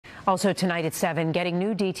Also tonight at 7, getting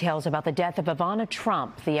new details about the death of Ivana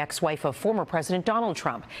Trump, the ex-wife of former President Donald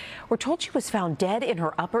Trump. We're told she was found dead in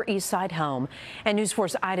her Upper East Side home. And News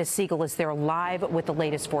 4's Ida Siegal is there live with the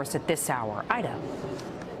latest for us at this hour. Ida.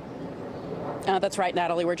 That's right,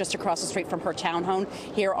 Natalie. We're just across the street from her townhome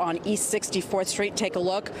here on East 64th Street. Take a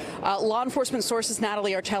look. Law enforcement sources,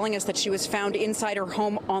 Natalie, are telling us that she was found inside her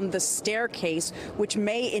home on the staircase, which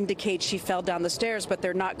may indicate she fell down the stairs, but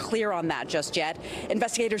they're not clear on that just yet.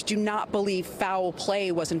 Investigators do not believe foul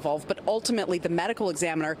play was involved, but ultimately the medical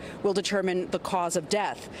examiner will determine the cause of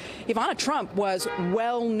death. Ivana Trump was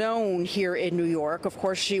well known here in New York. Of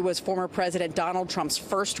course, she was former President Donald Trump's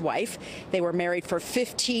first wife. They were married for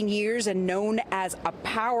 15 years and known as a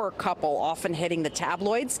power couple, often hitting the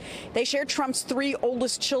tabloids. They shared Trump's three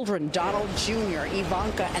oldest children, Donald Jr.,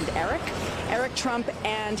 Ivanka, and Eric. Eric Trump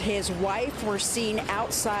and his wife were seen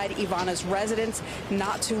outside Ivana's residence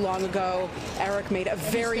not too long ago. Eric made a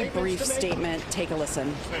very brief statement. Take a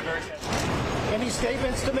listen. Any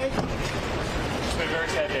statements to make? It's been a very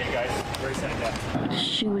sad day, guys. Very sad day.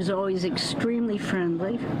 She was always extremely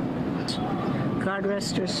friendly. God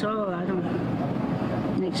rest her soul.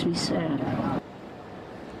 Makes me sad.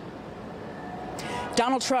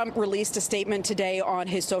 Donald Trump released a statement today on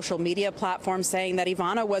his social media platform saying that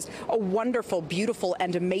Ivana was a wonderful, beautiful,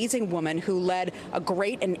 and amazing woman who led a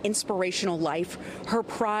great and inspirational life. Her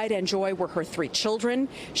pride and joy were her three children.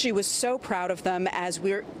 She was so proud of them, as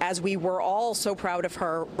we were all so proud of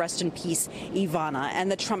her. Rest in peace, Ivana. And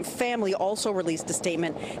the Trump family also released a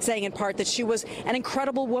statement saying in part that she was an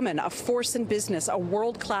incredible woman, a force in business, a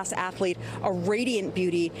world-class athlete, a radiant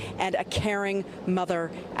beauty, and a caring mother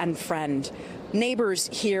and friend. Neighbors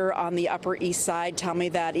here on the Upper East Side tell me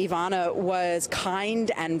that Ivana was kind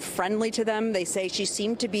and friendly to them. They say she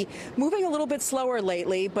seemed to be moving a little bit slower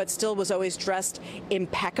lately, but still was always dressed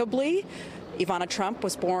impeccably. Ivana Trump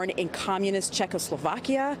was born in communist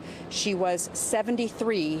Czechoslovakia. She was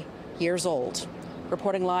 73 years old.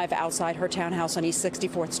 Reporting live outside her townhouse on East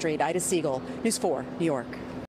 64th Street, Ida Siegal, News 4, New York.